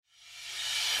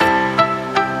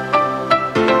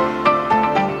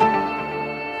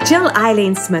Jill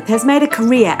Eileen Smith has made a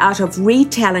career out of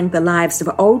retelling the lives of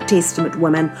Old Testament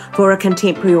women for a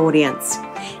contemporary audience.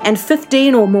 And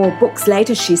 15 or more books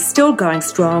later, she's still going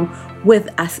strong with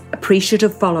an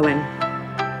appreciative following.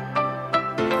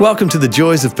 Welcome to The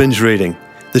Joys of Binge Reading,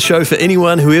 the show for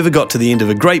anyone who ever got to the end of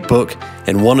a great book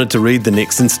and wanted to read the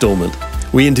next instalment.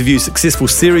 We interview successful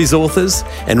series authors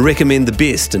and recommend the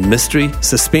best in mystery,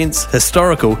 suspense,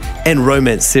 historical and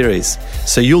romance series,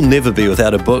 so you'll never be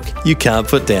without a book you can't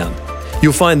put down.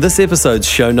 You'll find this episode's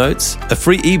show notes, a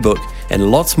free ebook and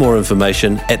lots more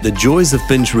information at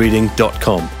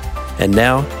thejoysofbingereading.com. And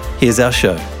now, here's our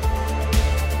show.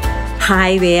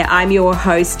 Hi there, I'm your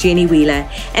host Jenny Wheeler,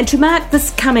 and to mark this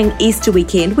coming Easter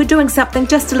weekend we're doing something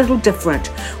just a little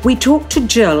different. We talked to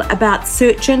Jill about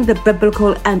searching the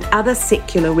biblical and other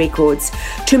secular records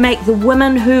to make the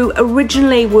women who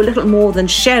originally were little more than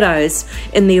shadows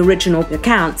in the original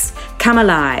accounts come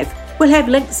alive. We'll have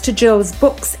links to Jill's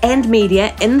books and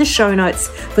media in the show notes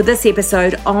for this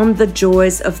episode on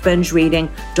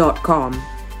thejoysofbingereading.com.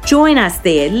 Join us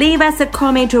there. Leave us a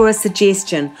comment or a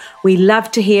suggestion. We love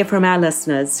to hear from our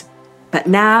listeners. But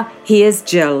now, here's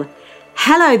Jill.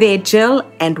 Hello there, Jill,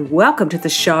 and welcome to the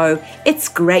show. It's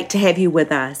great to have you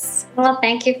with us. Well,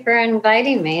 thank you for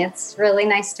inviting me. It's really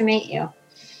nice to meet you.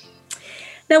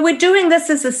 Now, we're doing this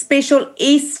as a special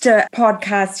Easter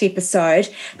podcast episode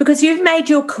because you've made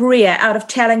your career out of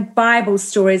telling Bible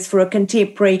stories for a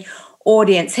contemporary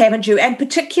audience, haven't you? And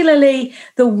particularly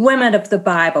the women of the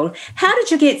Bible. How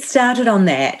did you get started on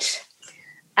that?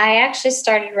 I actually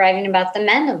started writing about the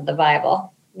men of the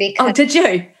Bible. Oh, did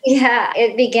you? Yeah,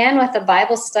 it began with a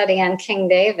Bible study on King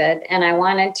David, and I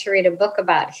wanted to read a book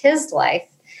about his life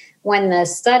when the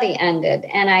study ended.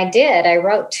 And I did. I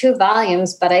wrote 2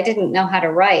 volumes, but I didn't know how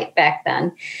to write back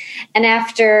then. And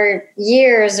after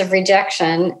years of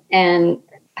rejection and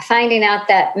finding out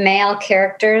that male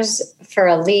characters for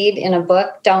a lead in a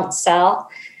book don't sell,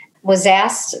 was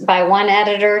asked by one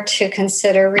editor to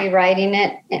consider rewriting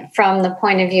it from the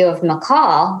point of view of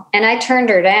McCall, and I turned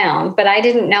her down, but I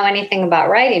didn't know anything about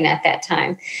writing at that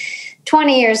time.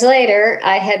 20 years later,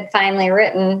 I had finally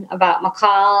written about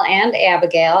McCall and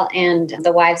Abigail and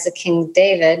the wives of King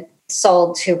David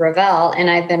sold to Ravel, and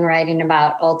I've been writing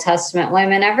about Old Testament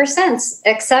women ever since,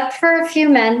 except for a few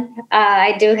men.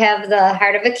 I do have The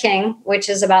Heart of a King, which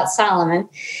is about Solomon,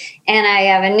 and I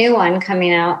have a new one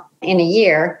coming out in a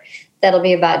year that'll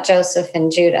be about Joseph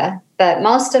and Judah, but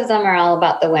most of them are all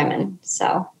about the women.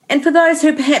 And for those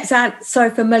who perhaps aren't so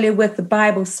familiar with the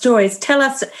Bible stories, tell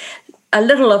us a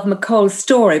little of McCall's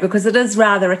story, because it is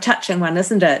rather a touching one,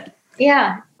 isn't it?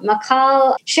 Yeah.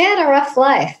 McCall, she had a rough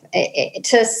life.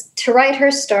 To write her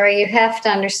story, you have to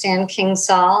understand King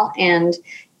Saul and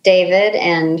David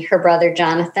and her brother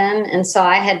Jonathan. And so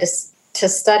I had to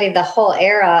study the whole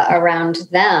era around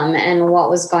them and what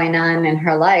was going on in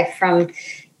her life, from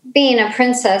being a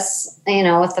princess,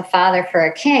 with the father for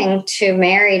a king, to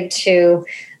married to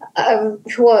a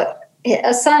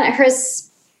son.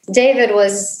 David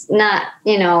was not,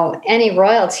 any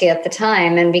royalty at the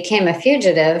time and became a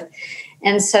fugitive.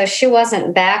 And so she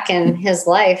wasn't back in his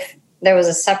life. There was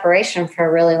a separation for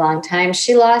a really long time.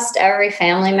 She lost every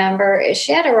family member.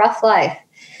 She had a rough life.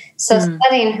 So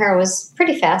studying her was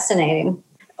pretty fascinating.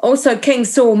 Also, King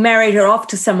Saul married her off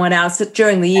to someone else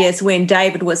during the years when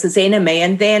David was his enemy.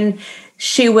 And then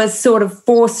she was sort of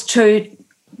forced to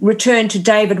return to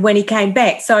David when he came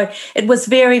back. So it was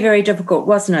very, very difficult,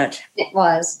 wasn't it? It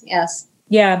was, yes.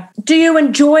 Yeah. Do you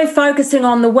enjoy focusing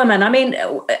on the women? I mean,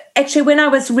 actually, when I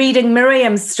was reading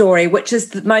Miriam's story, which is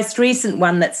the most recent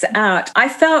one that's out, I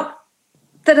felt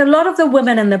that a lot of the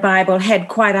women in the Bible had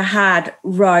quite a hard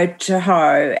road to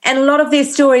hoe. And a lot of their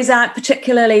stories aren't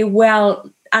particularly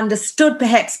well understood,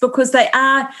 perhaps, because they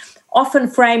are often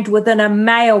framed within a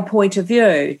male point of view.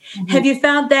 Mm-hmm. Have you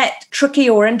found that tricky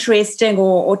or interesting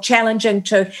or challenging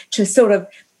to sort of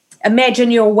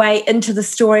imagine your way into the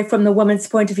story from the woman's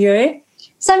point of view?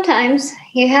 Sometimes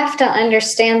you have to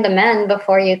understand the men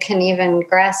before you can even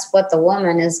grasp what the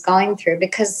woman is going through,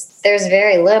 because there's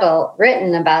very little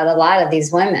written about a lot of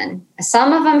these women.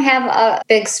 Some of them have a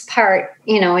big part,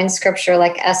 in scripture,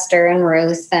 like Esther and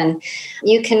Ruth, and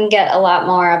you can get a lot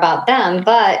more about them,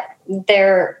 but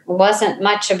there wasn't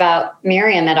much about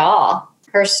Miriam at all.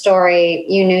 Her story,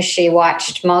 you knew she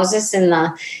watched Moses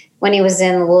when he was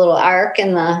in the little ark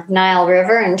in the Nile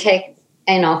River and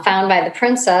found by the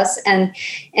princess. And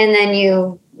then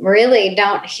you really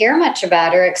don't hear much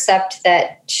about her except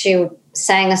that she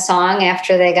sang a song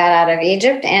after they got out of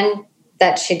Egypt and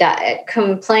that she died,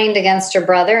 complained against her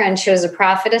brother, and she was a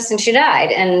prophetess and she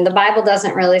died. And the Bible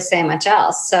doesn't really say much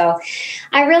else. So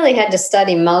I really had to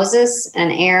study Moses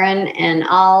and Aaron and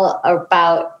all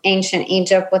about ancient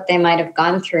Egypt, what they might have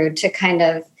gone through to kind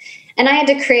of, and I had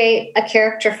to create a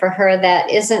character for her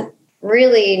that isn't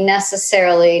really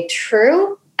necessarily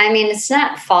true. I mean, it's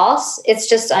not false. It's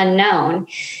just unknown.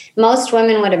 Most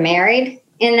women would have married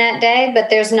in that day, but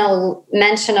there's no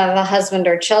mention of a husband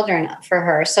or children for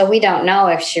her. So we don't know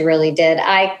if she really did.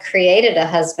 I created a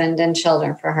husband and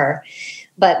children for her,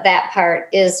 but that part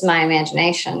is my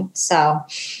imagination. So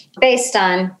based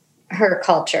on her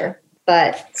culture,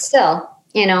 but still,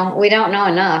 we don't know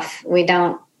enough. We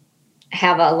don't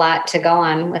have a lot to go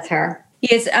on with her.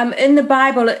 Yes, in the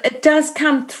Bible, it does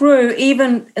come through,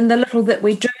 even in the little that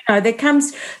we do know, there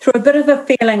comes through a bit of a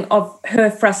feeling of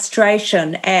her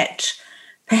frustration at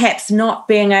perhaps not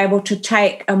being able to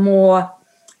take a more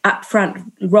upfront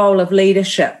role of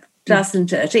leadership,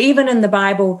 doesn't it? Even in the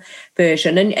Bible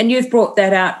version. And you've brought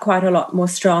that out quite a lot more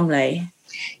strongly.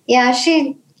 Yeah, I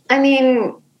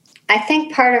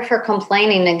think part of her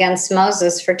complaining against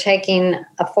Moses for taking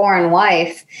a foreign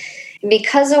wife,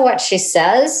 because of what she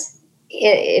says,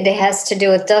 it has to do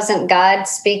with, doesn't God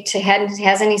speak to,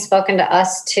 hasn't he spoken to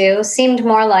us too? Seemed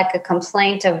more like a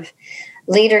complaint of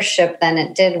leadership than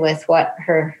it did with what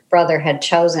her brother had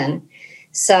chosen.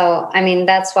 So,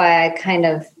 that's why I kind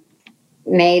of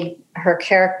made her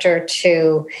character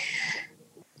to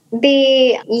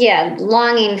be,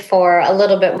 longing for a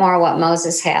little bit more what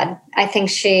Moses had. I think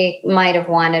she might have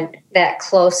wanted that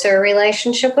closer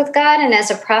relationship with God. And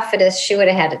as a prophetess, she would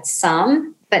have had it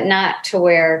some, but not to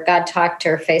where God talked to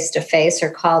her face to face or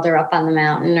called her up on the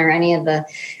mountain or any of the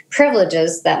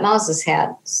privileges that Moses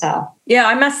had. So, yeah,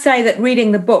 I must say that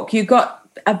reading the book, you got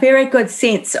a very good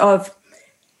sense of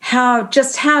how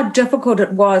difficult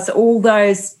it was, all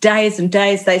those days and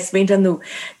days they spent in the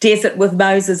desert with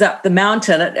Moses up the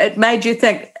mountain. It made you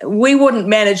think we wouldn't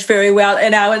manage very well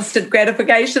in our instant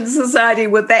gratification society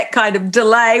with that kind of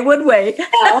delay, would we?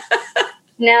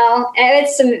 No,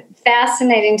 it's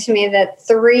fascinating to me that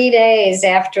 3 days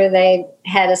after they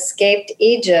had escaped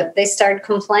Egypt, they started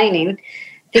complaining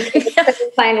because they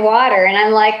couldn't find water. And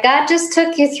I'm like, God just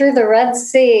took you through the Red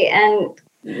Sea and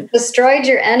destroyed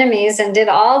your enemies and did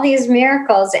all these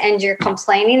miracles, and you're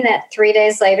complaining that 3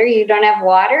 days later you don't have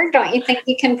water? Don't you think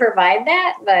you can provide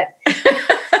that? But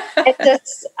it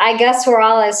just, I guess we're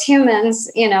all, as humans,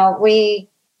 we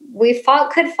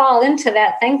could fall into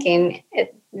that thinking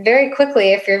very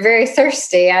quickly if you're very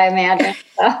thirsty, I imagine.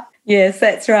 So. Yes,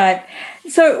 that's right.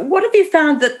 So what have you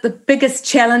found that the biggest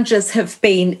challenges have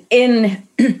been in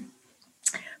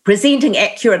presenting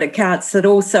accurate accounts that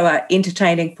also are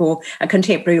entertaining for a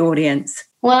contemporary audience?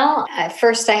 Well,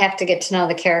 first I have to get to know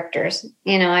the characters.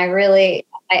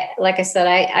 Like I said,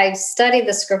 I studied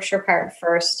the scripture part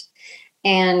first.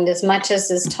 And as much as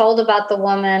is told about the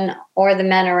woman or the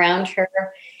men around her,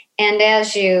 and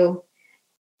as you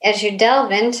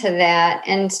delve into that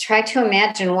and try to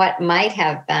imagine what might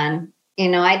have been,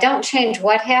 I don't change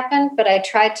what happened, but I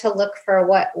try to look for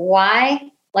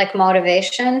why, like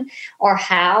motivation, or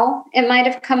how it might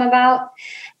have come about.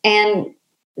 And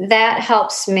that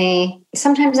helps me.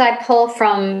 Sometimes I pull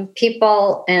from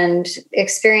people and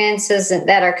experiences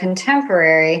that are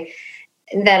contemporary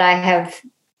that I have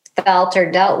felt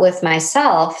or dealt with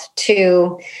myself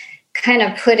to kind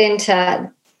of put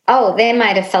into, oh, they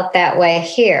might have felt that way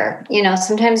here.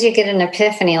 Sometimes you get an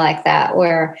epiphany like that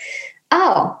where,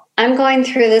 oh, I'm going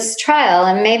through this trial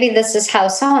and maybe this is how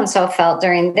so-and-so felt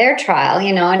during their trial,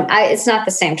 and it's not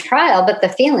the same trial, but the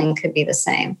feeling could be the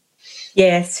same.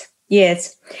 Yes.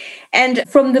 And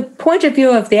from the point of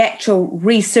view of the actual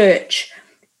research,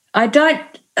 I don't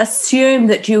assume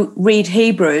that you read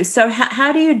Hebrew. So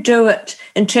how do you do it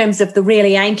in terms of the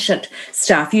really ancient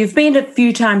stuff? You've been a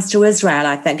few times to Israel,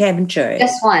 I think, haven't you?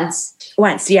 Just once.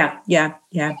 Once, yeah.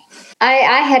 I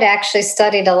had actually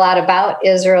studied a lot about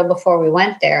Israel before we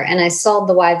went there, and I sold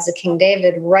The Wives of King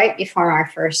David right before our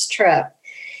first trip.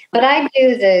 But I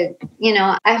do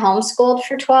I homeschooled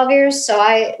for 12 years, so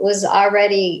I was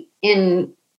already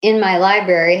in my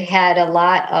library, had a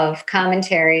lot of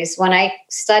commentaries. When I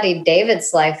studied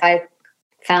David's life, I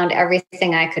found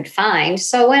everything I could find.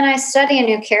 So when I study a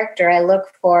new character, I look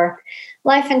for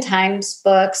Life and Times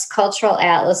books, cultural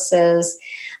atlases,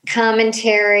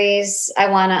 commentaries. I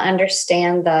want to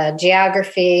understand the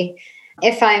geography.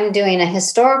 If I'm doing a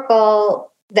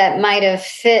historical that might have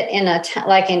fit in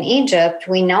like in Egypt,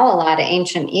 we know a lot of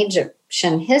ancient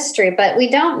Egyptian history, but we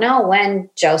don't know when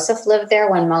Joseph lived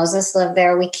there, when Moses lived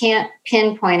there. We can't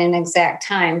pinpoint an exact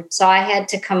time. So I had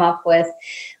to come up with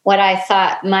what I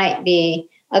thought might be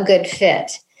a good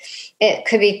fit. It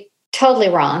could be totally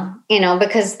wrong,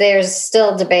 because there's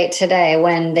still debate today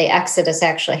when the Exodus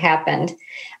actually happened.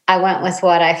 I went with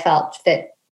what I felt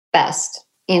fit best,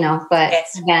 but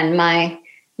Yes. Again,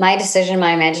 my decision,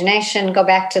 my imagination, go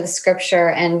back to the scripture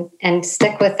and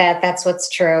stick with that. That's what's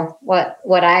true.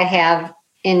 What I have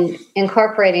in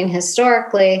incorporating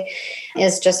historically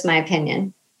is just my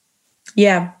opinion.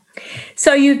 Yeah.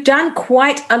 So you've done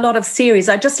quite a lot of series.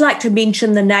 I'd just like to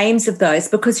mention the names of those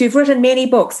because you've written many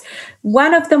books.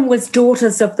 One of them was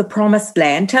Daughters of the Promised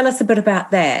Land. Tell us a bit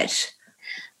about that.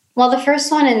 Well, the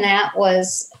first one in that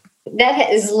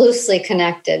is loosely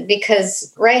connected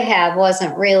because Rahab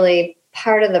wasn't really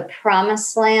part of the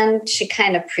Promised Land. She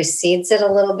kind of precedes it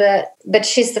a little bit, but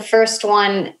she's the first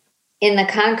one in the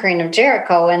conquering of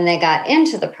Jericho when they got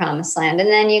into the Promised Land. And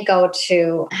then you go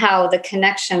to how the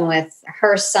connection with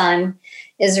her son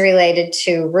is related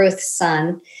to Ruth's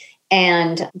son.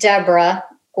 And Deborah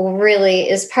really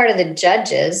is part of the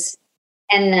judges.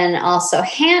 And then also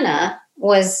Hannah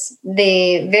was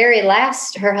the very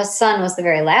last, her son was the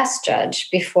very last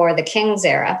judge before the king's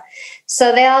era.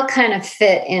 So they all kind of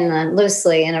fit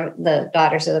loosely in the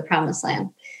Daughters of the Promised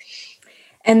Land.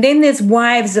 And then there's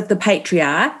Wives of the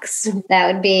Patriarchs.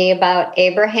 That would be about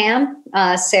Abraham,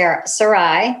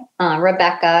 Sarai,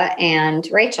 Rebecca, and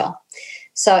Rachel.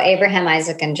 So Abraham,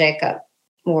 Isaac, and Jacob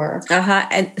were.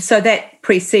 And so that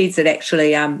precedes it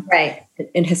actually, right,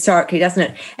 in historically, doesn't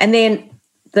it? And then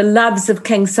the Loves of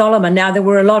King Solomon. Now, there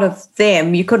were a lot of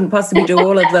them. You couldn't possibly do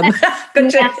all of them.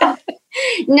 Could you?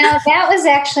 No, that was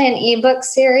actually an ebook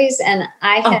series, and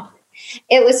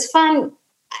it was fun.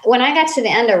 When I got to the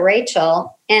end of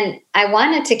Rachel, and I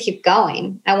wanted to keep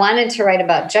going, I wanted to write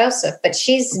about Joseph, but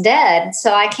she's dead,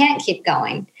 so I can't keep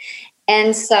going.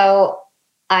 And so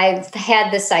I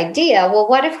had this idea, well,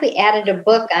 what if we added a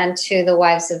book onto the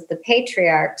Wives of the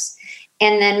Patriarchs,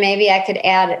 and then maybe I could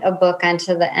add a book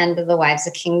onto the end of the Wives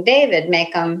of King David,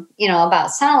 make them,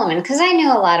 about Solomon, because I knew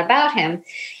a lot about him.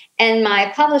 And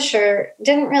my publisher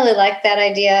didn't really like that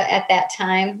idea at that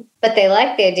time, but they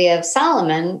liked the idea of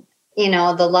Solomon,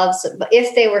 the loves,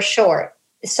 if they were short.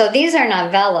 So these are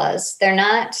novellas. They're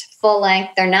not full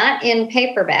length. They're not in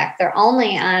paperback. They're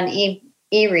only on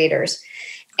e-readers.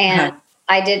 And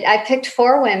I picked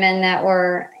 4 women that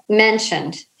were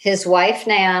mentioned. His wife,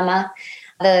 Naamah,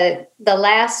 the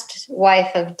last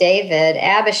wife of David,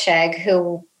 Abishag,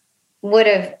 who would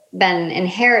have been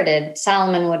inherited.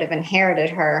 Solomon would have inherited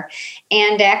her.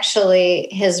 And actually,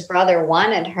 his brother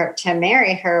wanted her to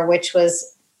marry her, which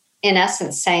was in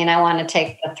essence saying, I want to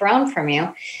take the throne from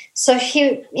you. So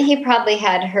he probably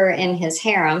had her in his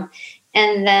harem.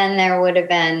 And then there would have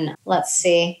been,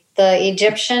 the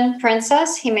Egyptian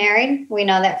princess he married. We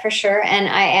know that for sure. And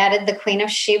I added the Queen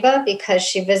of Sheba because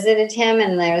she visited him.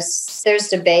 And there's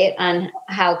debate on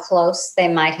how close they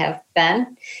might have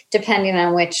been, depending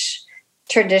on which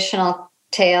traditional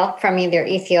tale from either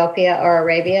Ethiopia or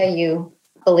Arabia you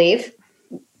believe.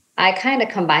 I kind of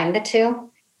combined the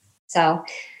two. So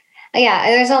yeah,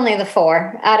 there's only the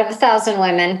 4 out of 1,000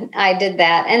 women. I did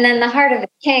that. And then The Heart of a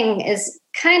King is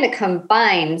kind of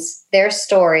combines their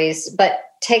stories, but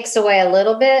takes away a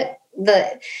little bit.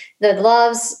 The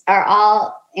loves are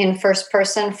all in first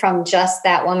person from just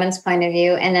that woman's point of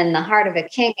view. And then The Heart of a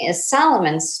King is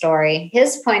Solomon's story.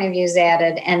 His point of view is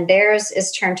added and theirs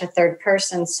is turned to third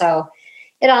person. So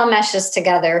it all meshes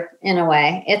together in a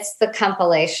way. It's the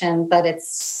compilation, but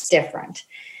it's different.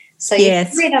 So you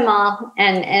can read them all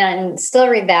and still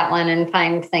read that one and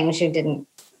find things you didn't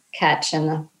catch in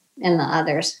the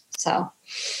others. So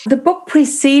the book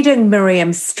preceding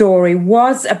Miriam's story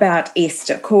was about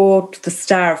Esther, called The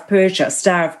Star of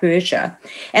Persia,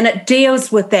 and it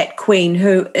deals with that queen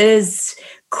who is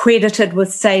credited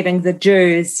with saving the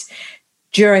Jews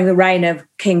during the reign of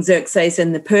King Xerxes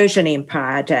in the Persian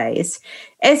Empire days.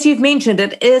 As you've mentioned,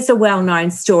 it is a well-known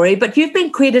story, but you've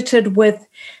been credited with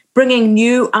bringing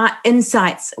new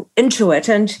insights into it.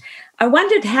 And I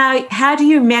wondered how do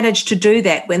you manage to do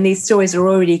that when these stories are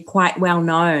already quite well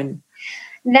known?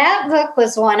 That book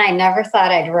was one I never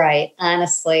thought I'd write,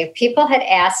 honestly. People had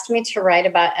asked me to write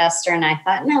about Esther, and I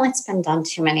thought, no, it's been done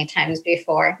too many times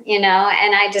before, and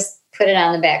I just put it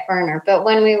on the back burner. But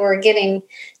when we were getting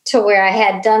to where I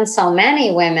had done so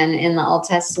many women in the Old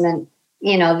Testament,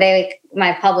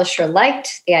 my publisher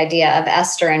liked the idea of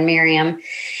Esther and Miriam.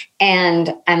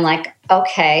 And I'm like,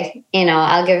 okay,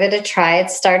 I'll give it a try. It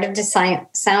started to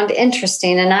sound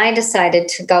interesting. And I decided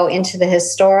to go into the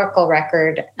historical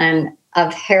record and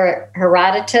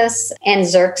Herodotus and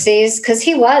Xerxes, because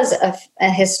he was a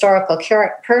historical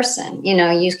person.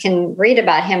 You can read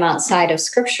about him outside of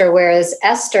Scripture, whereas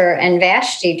Esther and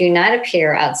Vashti do not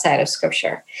appear outside of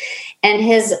Scripture. And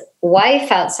his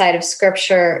wife outside of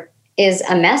Scripture is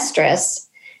a mistress.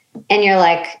 And you're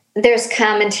like, there's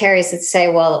commentaries that say,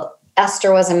 well,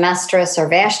 Esther was a mistress or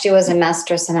Vashti was a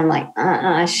mistress. And I'm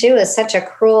like, she was such a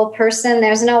cruel person.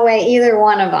 There's no way either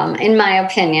one of them, in my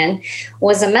opinion,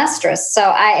 was a mistress. So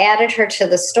I added her to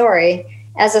the story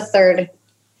as a third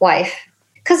wife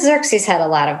because Xerxes had a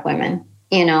lot of women,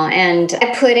 and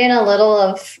I put in a little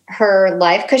of her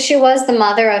life because she was the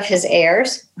mother of his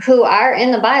heirs who are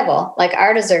in the Bible. Like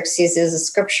Artaxerxes is a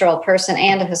scriptural person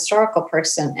and a historical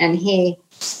person. And he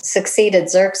succeeded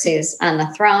Xerxes on the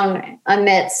throne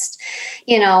amidst,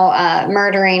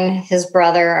 murdering his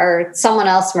brother, or someone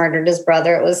else murdered his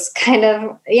brother. It was kind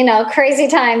of, crazy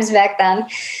times back then.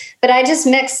 But I just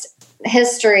mixed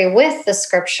history with the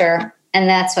Scripture, and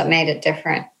that's what made it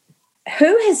different.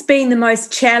 Who has been the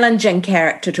most challenging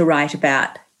character to write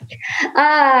about?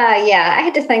 Yeah, I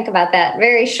had to think about that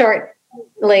very shortly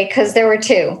because there were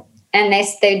two, and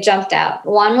they jumped out.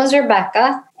 One was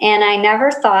Rebecca, and I never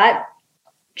thought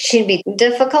she'd be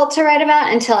difficult to write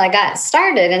about until I got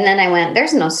started. And then I went,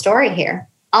 there's no story here.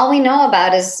 All we know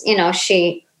about is,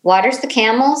 she waters the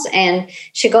camels and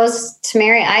she goes to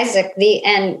marry Isaac,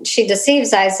 and she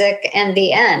deceives Isaac, and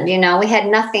the end. We had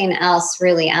nothing else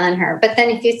really on her. But then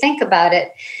if you think about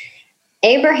it,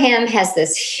 Abraham has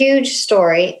this huge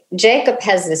story, Jacob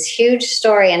has this huge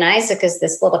story, and Isaac is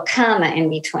this little comma in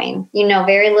between.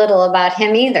 Very little about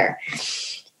him either.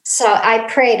 So I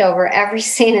prayed over every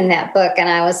scene in that book, and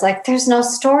I was like, there's no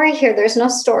story here. There's no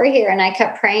story here. And I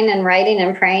kept praying and writing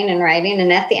and praying and writing.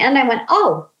 And at the end, I went,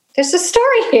 oh, there's a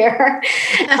story here.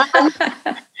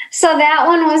 So that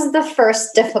one was the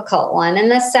first difficult one. And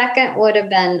the second would have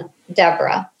been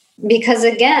Deborah. Because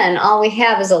again, all we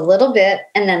have is a little bit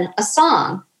and then a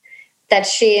song that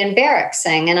she and Barak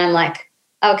sing. And I'm like,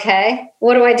 okay,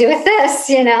 what do I do with this?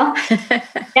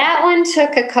 That one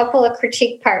took a couple of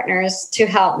critique partners to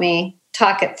help me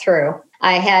talk it through.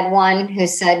 I had one who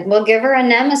said, we'll give her a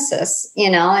nemesis,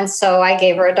 and so I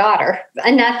gave her a daughter.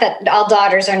 And not that all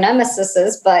daughters are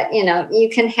nemesises, but, you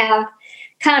can have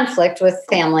conflict with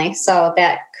family. So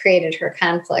that created her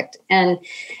conflict. And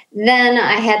then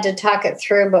I had to talk it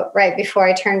through, but right before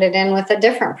I turned it in with a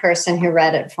different person who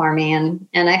read it for me. And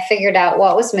I figured out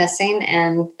what was missing,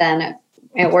 and then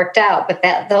it worked out. But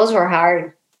those were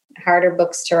harder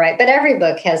books to write. But every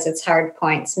book has its hard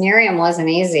points. Miriam wasn't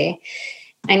easy.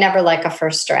 I never like a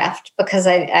first draft because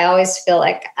I always feel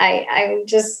like I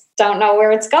just don't know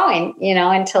where it's going,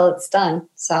 until it's done.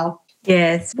 So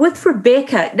yes. With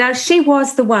Rebecca, now she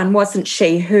was the one, wasn't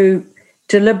she, who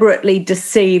deliberately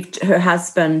deceived her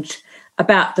husband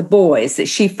about the boys, that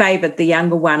she favored the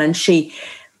younger one, and she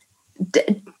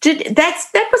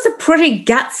that was a pretty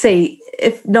gutsy,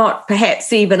 if not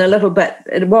perhaps even a little bit,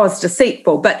 it was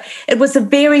deceitful, but it was a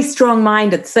very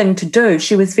strong-minded thing to do.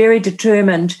 She was very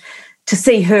determined to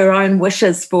see her own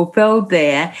wishes fulfilled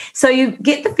there. So you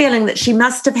get the feeling that she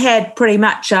must have had pretty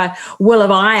much a will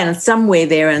of iron somewhere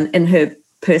there in her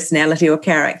personality or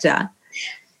character.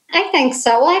 I think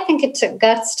so. Well, I think it took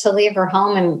guts to leave her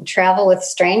home and travel with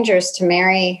strangers to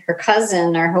marry her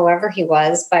cousin or whoever he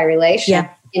was by relation,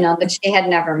 that she had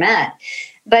never met.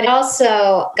 But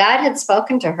also, God had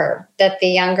spoken to her that the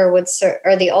younger would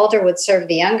or the older would serve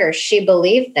the younger. She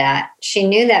believed that. She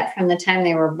knew that from the time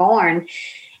they were born.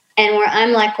 And where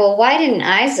I'm like, well, why didn't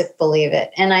Isaac believe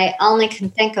it? And I only can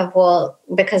think of, well,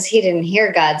 because he didn't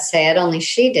hear God say it, only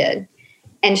she did.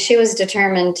 And she was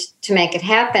determined to make it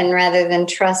happen rather than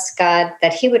trust God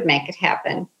that he would make it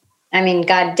happen. I mean,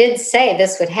 God did say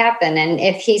this would happen. And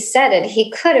if he said it, he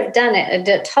could have done it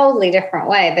a totally different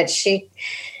way. But she,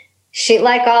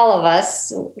 like all of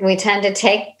us, we tend to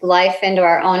take life into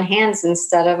our own hands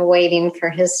instead of waiting for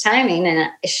his timing. And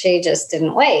she just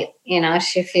didn't wait.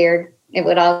 She feared it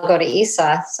would all go to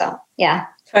Esau. So, yeah.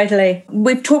 Totally.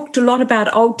 We've talked a lot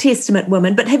about Old Testament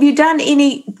women, but have you done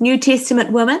any New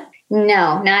Testament women?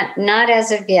 No, not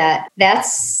as of yet.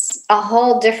 That's a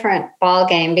whole different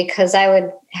ballgame because I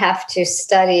would have to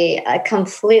study a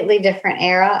completely different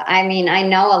era. I mean, I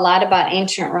know a lot about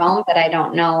ancient Rome, but I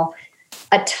don't know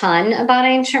a ton about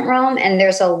ancient Rome. And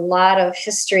there's a lot of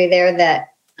history there that,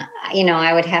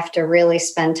 I would have to really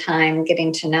spend time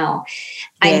getting to know.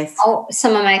 Yes. I know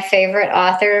some of my favorite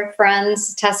author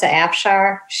friends, Tessa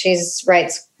Afshar,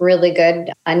 writes really good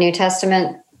New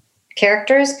Testament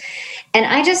characters. And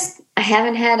I just I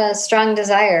haven't had a strong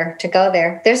desire to go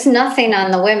there. There's nothing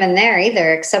on the women there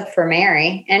either, except for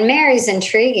Mary. And Mary's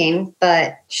intriguing,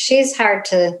 but she's hard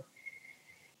to...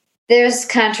 There's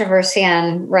controversy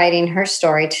on writing her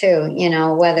story too,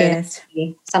 whether it's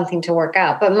something to work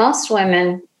out. But most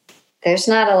women, there's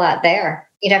not a lot there.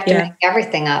 You'd have to make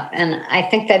everything up. And I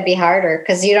think that'd be harder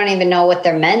because you don't even know what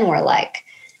their men were like.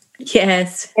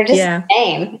 Yes. They're just a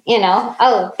name,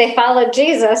 Oh, they followed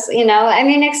Jesus,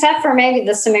 except for maybe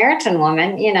the Samaritan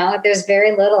woman, there's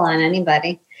very little on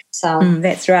anybody. So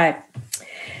that's right.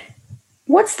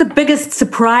 What's the biggest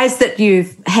surprise that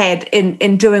you've had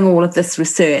in doing all of this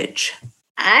research?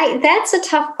 That's a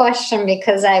tough question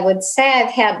because I would say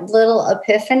I've had little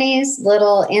epiphanies,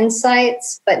 little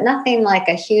insights, but nothing like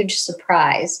a huge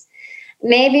surprise.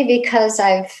 Maybe because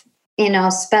I've,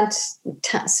 spent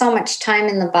so much time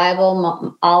in the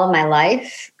Bible all of my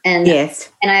life. And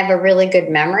I have a really good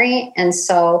memory. And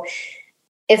so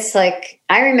it's like,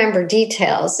 I remember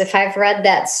details. If I've read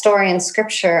that story in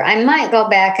scripture, I might go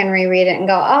back and reread it and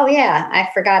go, oh yeah, I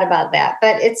forgot about that.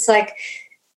 But it's like,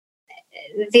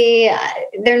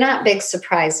 they're not big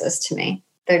surprises to me.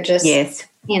 They're just,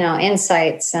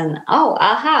 insights and,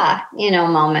 aha,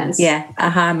 moments. Yeah,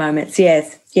 aha moments.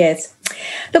 Yes.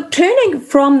 Look, turning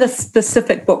from the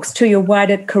specific books to your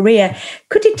wider career,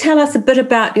 could you tell us a bit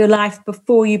about your life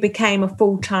before you became a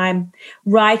full-time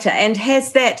writer? And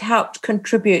has that helped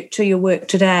contribute to your work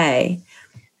today?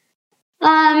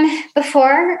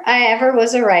 Before I ever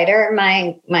was a writer,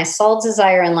 my sole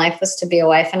desire in life was to be a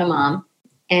wife and a mom.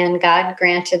 And God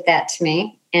granted that to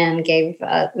me and gave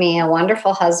me a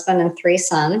wonderful husband and 3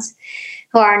 sons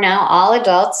who are now all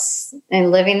adults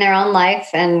and living their own life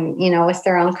and, with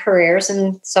their own careers.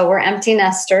 And so we're empty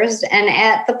nesters. And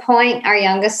at the point, our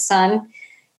youngest son,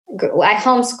 I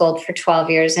homeschooled for 12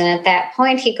 years. And at that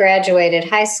point, he graduated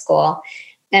high school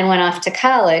and went off to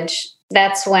college.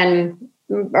 That's when,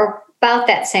 or about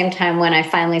that same time when I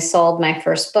finally sold my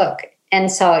first book. And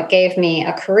so it gave me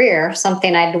a career,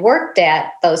 something I'd worked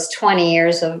at those 20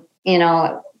 years of,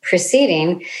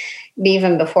 preceding,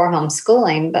 even before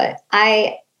homeschooling. But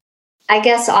I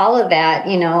guess all of that,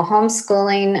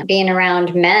 homeschooling, being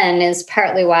around men is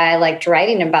partly why I liked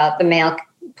writing about the male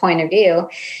point of view.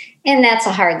 And that's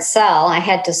a hard sell. I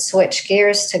had to switch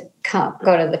gears to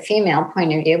go to the female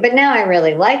point of view. But now I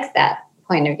really like that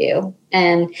point of view.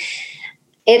 And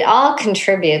it all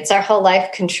contributes. Our whole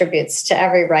life contributes to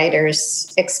every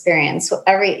writer's experience.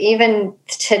 Even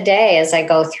today, as I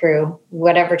go through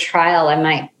whatever trial I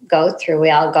might go through,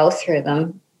 we all go through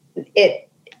them.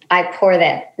 I pour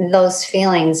those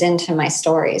feelings into my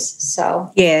stories.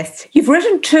 So yes, you've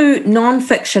written 2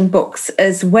 nonfiction books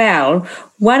as well.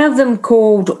 One of them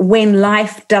called "When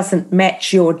Life Doesn't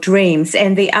Match Your Dreams,"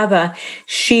 and the other,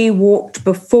 "She Walked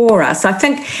Before Us." I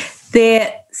think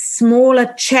they're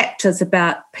smaller chapters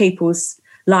about people's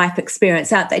life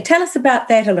experience, aren't they? Tell us about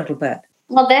that a little bit.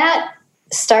 Well, that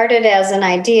started as an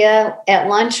idea at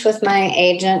lunch with my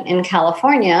agent in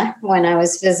California when I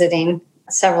was visiting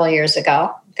several years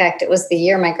ago. In fact, it was the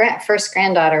year my first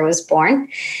granddaughter was born.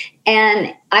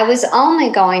 And I was only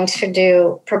going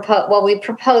to we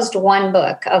proposed one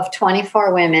book of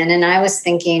 24 women. And I was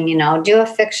thinking, do a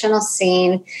fictional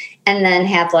scene and then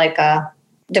have like a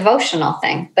devotional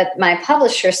thing. But my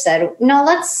publisher said, no,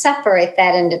 let's separate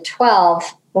that into 12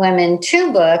 women,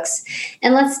 2 books,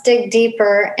 and let's dig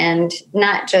deeper and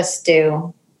not just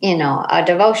do, a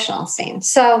devotional scene.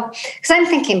 So, because I'm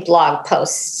thinking blog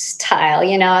post style,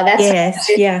 that's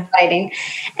writing.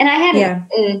 And I hadn't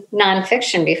written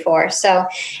nonfiction before. So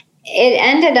it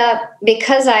ended up,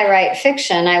 because I write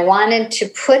fiction, I wanted to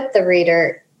put the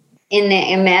reader in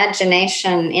the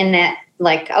imagination in that,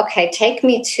 like, okay, take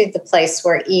me to the place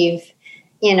where Eve,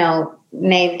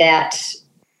 made that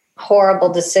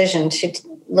horrible decision to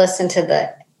listen to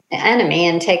the enemy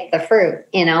and take the fruit,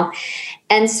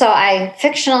 And so I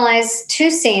fictionalized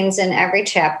 2 scenes in every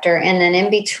chapter. And then in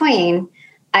between,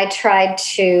 I tried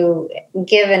to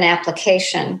give an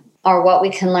application or what we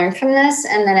can learn from this.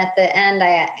 And then at the end,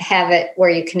 I have it where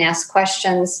you can ask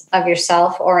questions of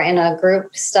yourself or in a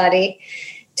group study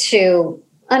to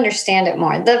understand it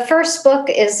more. The first book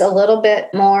is a little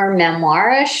bit more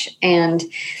memoirish, and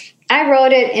I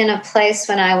wrote it in a place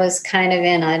when I was kind of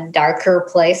in a darker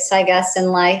place, I guess, in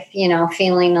life,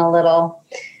 feeling a little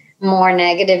more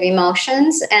negative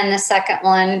emotions. And the second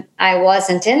one, I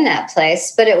wasn't in that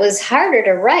place, but it was harder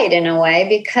to write in a way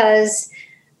because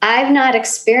I've not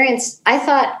experienced, I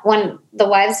thought when the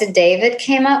Wives of David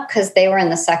came up, because they were in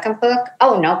the second book,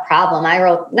 oh, no problem. I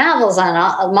wrote novels on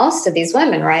most of these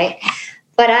women, right?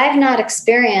 But I've not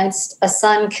experienced a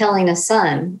son killing a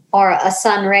son or a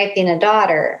son raping a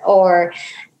daughter or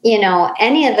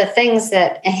any of the things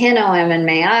that Ahinoam and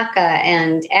Maacah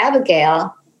and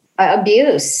Abigail,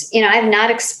 abuse, I've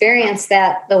not experienced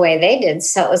that the way they did.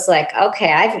 So it was like,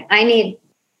 okay, I need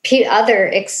other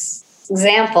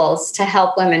examples to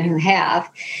help women who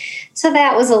have. So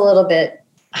that was a little bit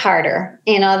harder.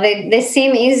 They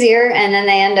seem easier and then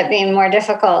they end up being more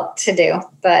difficult to do.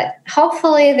 But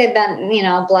hopefully they've been,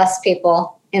 bless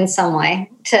people in some way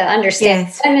to understand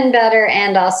women better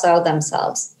and also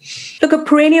themselves. Look, a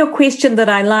perennial question that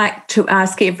I like to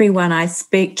ask everyone I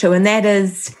speak to, and that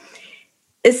is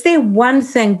there one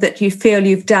thing that you feel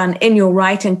you've done in your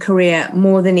writing career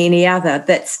more than any other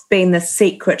that's been the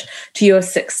secret to your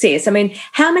success? I mean,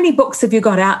 how many books have you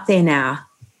got out there now?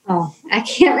 Oh, I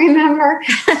can't remember.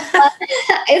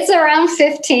 It's around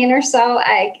 15 or so.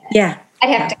 I'd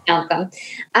have to count them.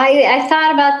 I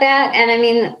thought about that, and I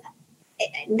mean,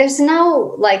 there's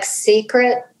no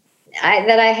secret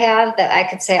that I have that I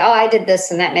could say, oh, I did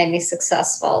this and that made me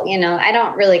successful. I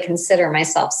don't really consider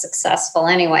myself successful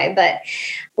anyway, but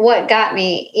what got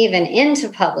me even into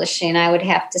publishing, I would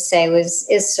have to say,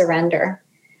 is surrender.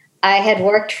 I had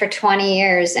worked for 20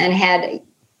 years and had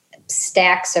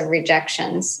stacks of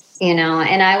rejections, and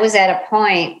I was at a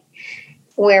point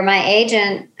where my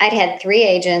agent, I'd had 3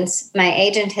 agents. My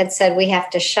agent had said, we have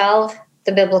to shelve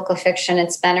the biblical fiction.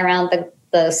 It's been around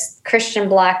the Christian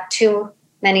block too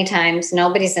many times.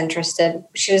 Nobody's interested.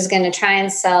 She was going to try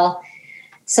and sell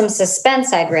some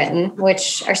suspense I'd written,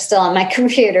 which are still on my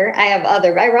computer.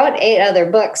 I wrote 8 other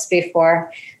books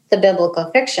before the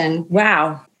biblical fiction.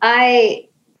 Wow. I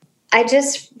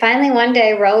just finally one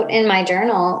day wrote in my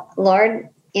journal, Lord,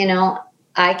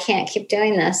 I can't keep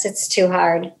doing this. It's too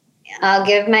hard. I'll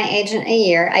give my agent a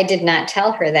year. I did not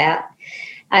tell her that.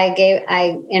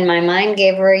 I in my mind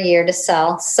gave her a year to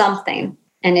sell something.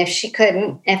 And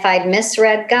if I'd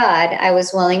misread God, I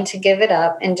was willing to give it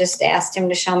up and just asked him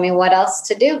to show me what else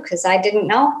to do, because I didn't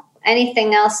know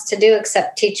anything else to do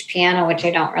except teach piano, which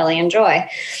I don't really enjoy.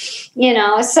 So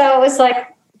it was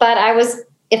like, but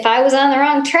if I was on the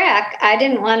wrong track, I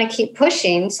didn't want to keep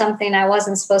pushing something I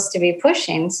wasn't supposed to be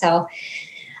pushing. So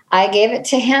I gave it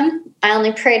to him. I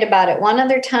only prayed about it one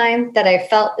other time that I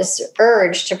felt this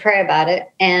urge to pray about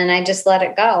it, and I just let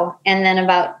it go. And then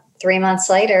about 3 months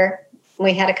later,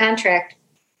 we had a contract.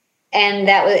 And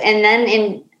then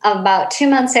in about 2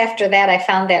 months after that, I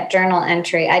found that journal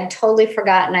entry. I'd totally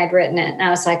forgotten I'd written it. And I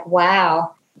was like,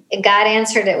 wow, God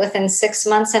answered it within 6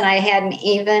 months, and I hadn't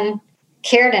even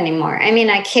cared anymore. I mean,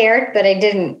 I cared, but I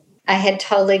didn't. I had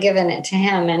totally given it to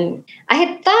him. And I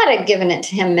had thought I'd given it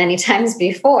to him many times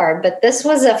before, but this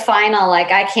was a final,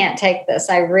 I can't take this.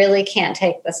 I really can't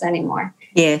take this anymore.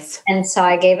 Yes. And so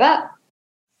I gave up.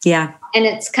 Yeah. And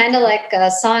it's kind of like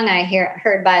a song I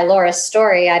heard by Laura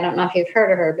Story. I don't know if you've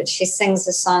heard of her, but she sings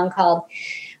a song called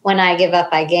When I Give Up,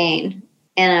 I Gain.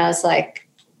 And I was like,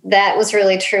 that was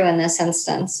really true in this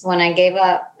instance. When I gave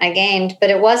up, I gained. But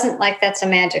it wasn't like that's a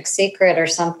magic secret or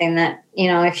something that,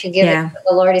 if you give it to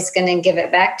the Lord, he's going to give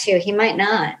it back to you. He might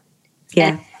not. Yeah.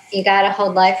 And you got to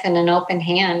hold life in an open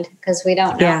hand, because we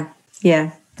don't know.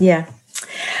 Yeah.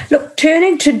 Look,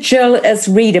 turning to Jill as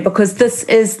reader, because this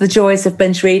is the joys of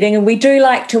binge reading, and we do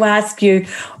like to ask you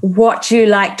what you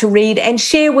like to read and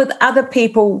share with other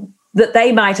people that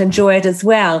they might enjoy it as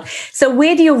well. So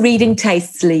where do your reading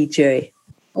tastes lead you?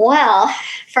 Well,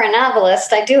 for a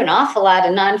novelist, I do an awful lot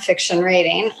of nonfiction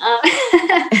reading.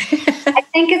 I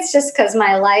think it's just because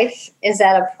my life is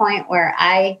at a point where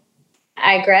I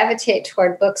gravitate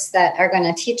toward books that are going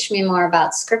to teach me more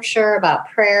about Scripture, about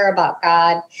prayer, about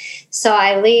God. So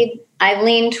I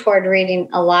lean toward reading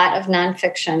a lot of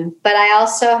nonfiction, but I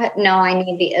also know I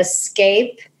need the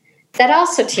escape that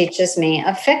also teaches me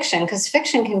of fiction, because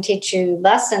fiction can teach you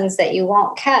lessons that you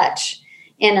won't catch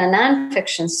in a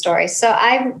nonfiction story. So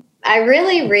I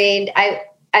really read.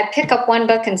 I pick up one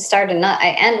book and start another.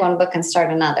 I end one book and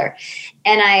start another.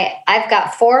 And I've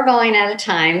got 4 going at a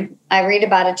time. I read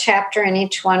about a chapter in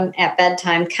each one at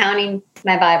bedtime, counting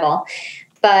my Bible.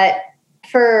 But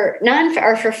for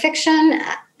fiction,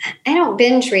 I don't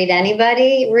binge read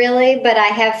anybody really, but I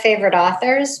have favorite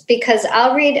authors, because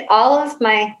I'll read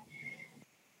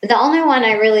the only one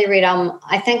I really read,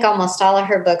 I think almost all of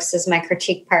her books, is my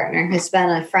critique partner, who's been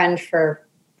a friend for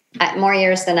more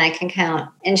years than I can count.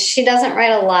 And she doesn't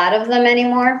write a lot of them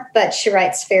anymore, but she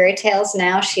writes fairy tales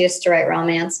now. She used to write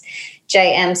romance.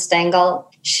 J.M. Stengel.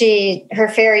 Her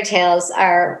fairy tales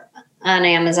are on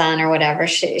Amazon or whatever.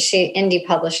 She indie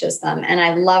publishes them, and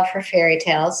I love her fairy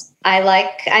tales.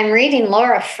 I'm reading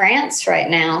Laura France right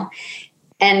now,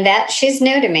 and she's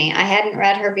new to me. I hadn't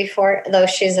read her before, though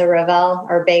she's a Ravel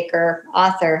or Baker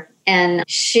author. And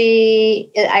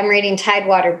I'm reading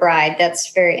Tidewater Bride.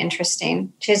 That's very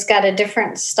interesting. She's got a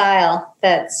different style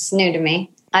that's new to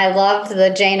me. I love the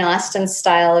Jane Austen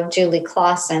style of Julie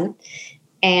Clausen.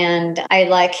 And I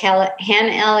like Hannah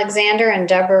Alexander and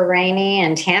Deborah Rainey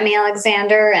and Tammy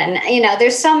Alexander. And,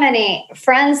 there's so many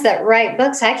friends that write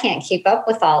books. I can't keep up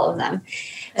with all of them.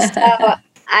 So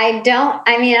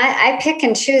I pick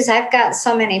and choose. I've got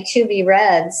so many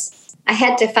to-be-reads. I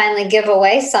had to finally give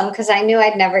away some because I knew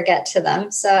I'd never get to them.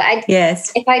 So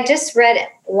if I just read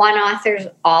one author's,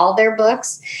 all their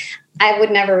books, I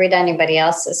would never read anybody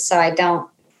else's. So I don't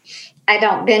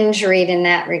binge read in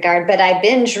that regard, but I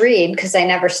binge read because I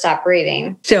never stop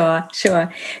reading. Sure.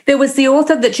 There was the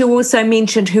author that you also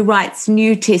mentioned who writes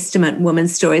New Testament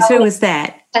women's stories. Who was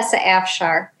that? Tessa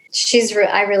Afshar.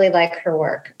 I really like her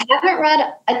work. I haven't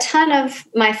read a ton of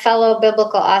my fellow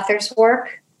biblical authors'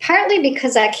 work, partly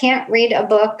because I can't read a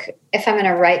book if I'm going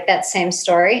to write that same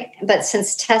story. But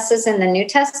since Tessa's in the New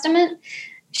Testament,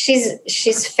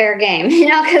 she's fair game,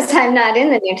 because I'm not in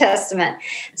the New Testament.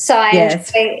 So I enjoy,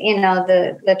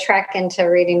 the trek into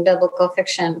reading biblical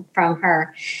fiction from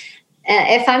her.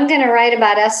 If I'm going to write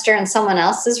about Esther and someone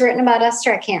else has written about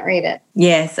Esther, I can't read it.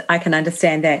 Yes, I can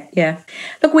understand that. Yeah.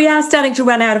 Look, we are starting to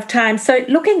run out of time. So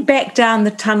looking back down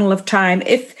the tunnel of time,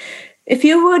 if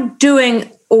you were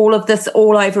doing all of this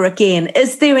all over again,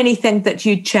 is there anything that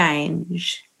you'd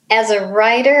change? As a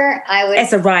writer, I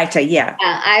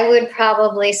would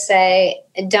probably say,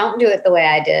 don't do it the way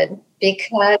I did,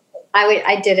 because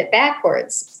I did it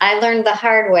backwards. I learned the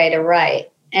hard way to write.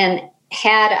 And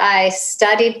had I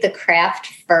studied the craft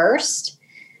first,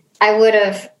 I would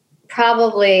have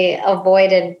probably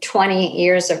avoided 20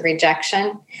 years of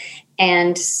rejection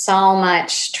and so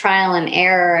much trial and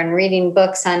error and reading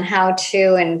books on how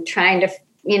to and trying to,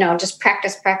 just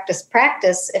practice.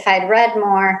 If I'd read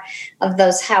more of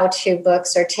those how-to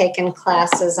books or taken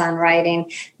classes on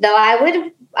writing, though I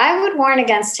would warn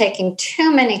against taking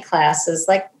too many classes.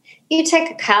 Like, you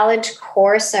take a college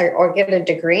course or get a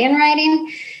degree in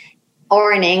writing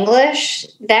or in English,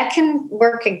 that can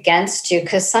work against you,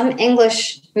 because some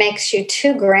English makes you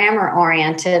too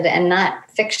grammar-oriented, and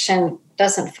not fiction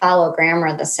doesn't follow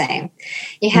grammar the same.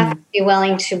 You have to be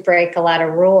willing to break a lot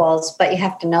of rules, but you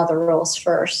have to know the rules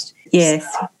first. Yes.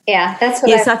 So, that's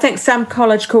what I think some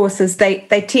college courses,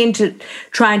 they tend to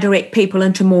try and direct people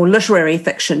into more literary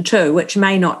fiction too, which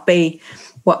may not be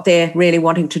what they're really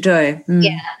wanting to do.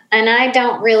 Yeah, and I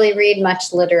don't really read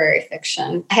much literary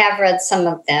fiction. I have read some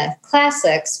of the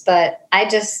classics, but I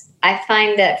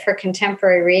find that for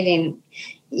contemporary reading,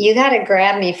 you got to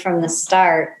grab me from the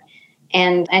start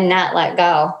and not let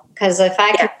go. Because if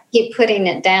I keep putting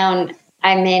it down,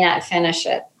 I may not finish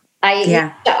it. I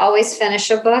used to always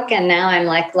finish a book, and now I'm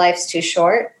like, life's too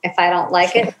short. If I don't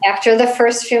like it after the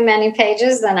first many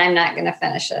pages, then I'm not going to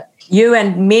finish it. You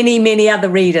and many, many other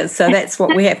readers. So that's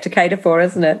what we have to cater for,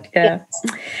 isn't it? Yeah.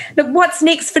 Yes. Look, what's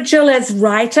next for Jill as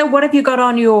writer? What have you got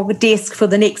on your desk for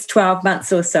the next 12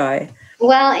 months or so?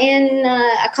 Well, in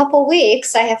a couple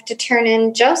weeks, I have to turn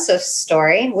in Joseph's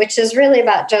story, which is really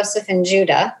about Joseph and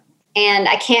Judah. And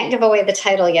I can't give away the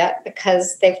title yet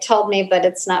because they've told me, but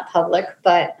it's not public.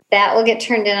 But that will get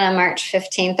turned in on March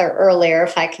 15th or earlier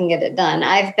if I can get it done.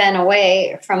 I've been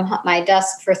away from my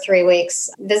desk for 3 weeks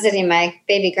visiting my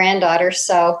baby granddaughter,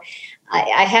 so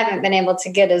I haven't been able to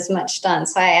get as much done.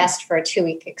 So I asked for a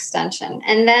 2-week extension.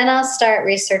 And then I'll start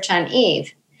research on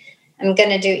Eve. I'm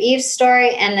going to do Eve's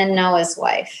story and then Noah's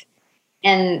wife,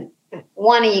 and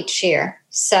one each year.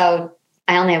 So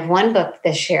I only have one book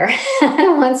this year.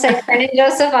 Once I turn in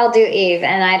Joseph, I'll do Eve,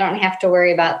 and I don't have to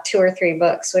worry about 2 or 3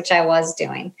 books, which I was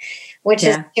doing, which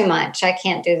is too much. I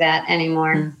can't do that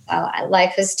anymore.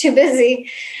 Life is too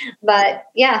busy. But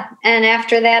and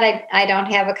after that, I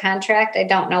don't have a contract. I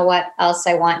don't know what else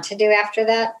I want to do after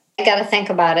that. I got to think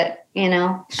about it,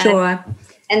 Sure.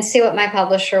 And see what my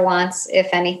publisher wants, if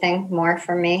anything, more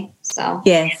from me. So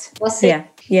yes, we'll see.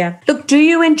 Yeah. Look, do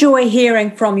you enjoy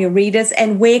hearing from your readers,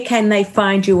 and where can they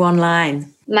find you online?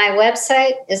 My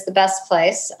website is the best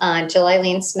place,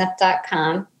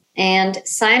 JillEileenSmith.com. And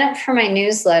sign up for my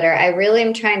newsletter. I really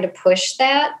am trying to push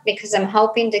that because I'm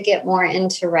hoping to get more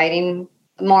into writing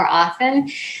more often.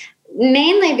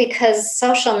 Mainly because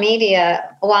social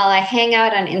media, while I hang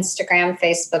out on Instagram,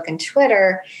 Facebook, and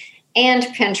Twitter, and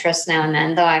Pinterest now and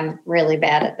then, though I'm really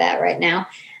bad at that right now,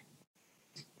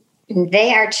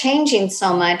 they are changing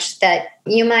so much that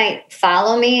you might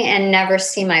follow me and never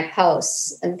see my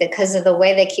posts because of the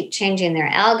way they keep changing their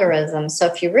algorithms. So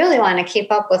if you really want to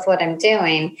keep up with what I'm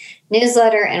doing,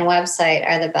 newsletter and website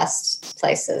are the best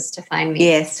places to find me.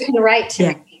 Yes. You can write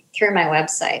to me through my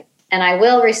website. and I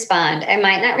will respond. I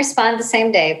might not respond the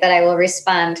same day, but I will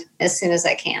respond as soon as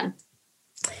I can.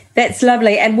 That's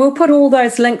lovely. And we'll put all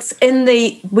those links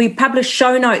we publish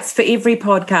show notes for every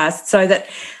podcast so that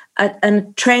a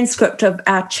transcript of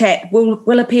our chat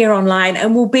will appear online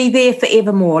and will be there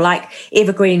forevermore, like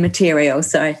evergreen material.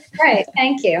 So great.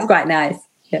 Thank you. It's quite nice.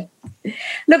 Yeah.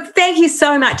 Look, thank you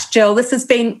so much, Jill. This has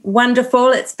been wonderful.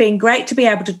 It's been great to be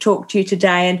able to talk to you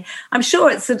today. And I'm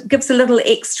sure it gives a little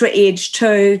extra edge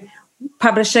to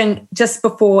publishing just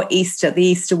before Easter, the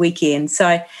Easter weekend.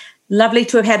 So lovely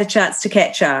to have had a chance to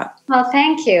catch up. Well,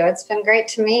 thank you. It's been great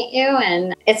to meet you.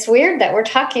 And it's weird that we're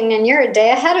talking and you're a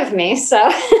day ahead of me. So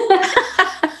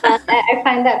I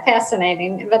find that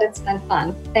fascinating, but it's been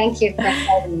fun. Thank you for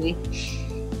having me.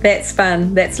 That's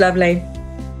fun. That's lovely.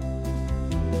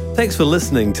 Thanks for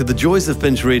listening to the Joys of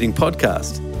Binge Reading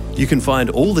podcast. You can find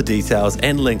all the details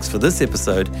and links for this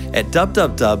episode at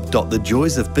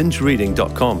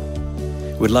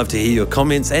www.thejoysofbingereading.com. We'd love to hear your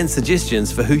comments and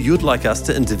suggestions for who you'd like us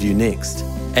to interview next.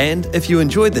 And if you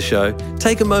enjoyed the show,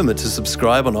 take a moment to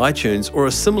subscribe on iTunes or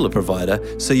a similar provider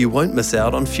so you won't miss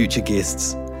out on future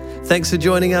guests. Thanks for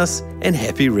joining us and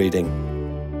happy reading.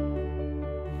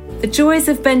 The Joys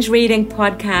of Binge Reading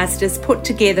podcast is put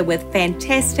together with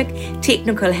fantastic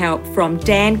technical help from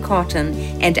Dan Cotton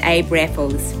and Abe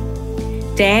Raffles.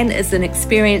 Dan is an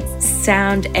experienced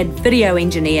sound and video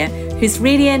engineer who's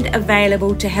ready and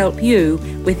available to help you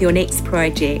with your next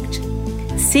project.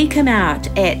 Seek him out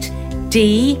at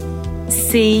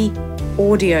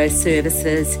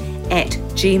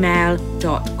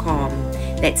dcaudioservices@gmail.com.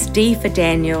 That's D for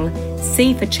Daniel,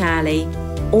 C for Charlie,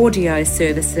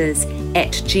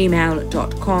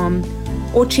 audioservices@gmail.com,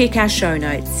 or check our show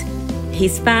notes.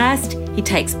 He's fast, he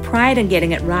takes pride in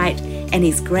getting it right, and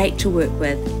he's great to work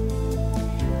with.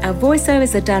 Our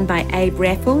voiceovers are done by Abe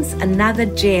Raffles, another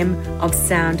gem of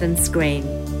sound and screen.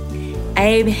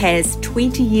 Abe has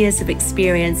 20 years of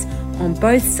experience on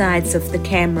both sides of the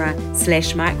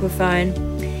camera/microphone,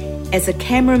 as a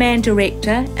cameraman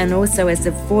director and also as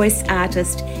a voice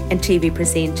artist and TV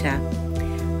presenter.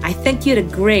 I think you'd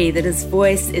agree that his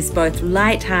voice is both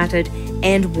light-hearted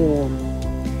and warm.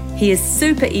 He is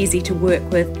super easy to work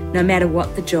with no matter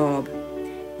what the job.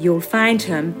 You'll find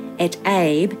him at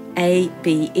Abe,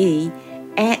 A-B-E,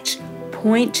 at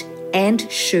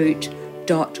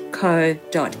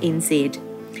pointandshoot.co.nz.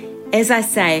 As I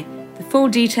say, the full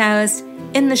details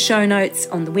in the show notes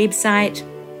on the website.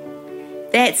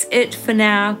 That's it for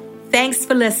now. Thanks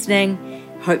for listening.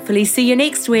 Hopefully see you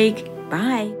next week.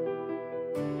 Bye.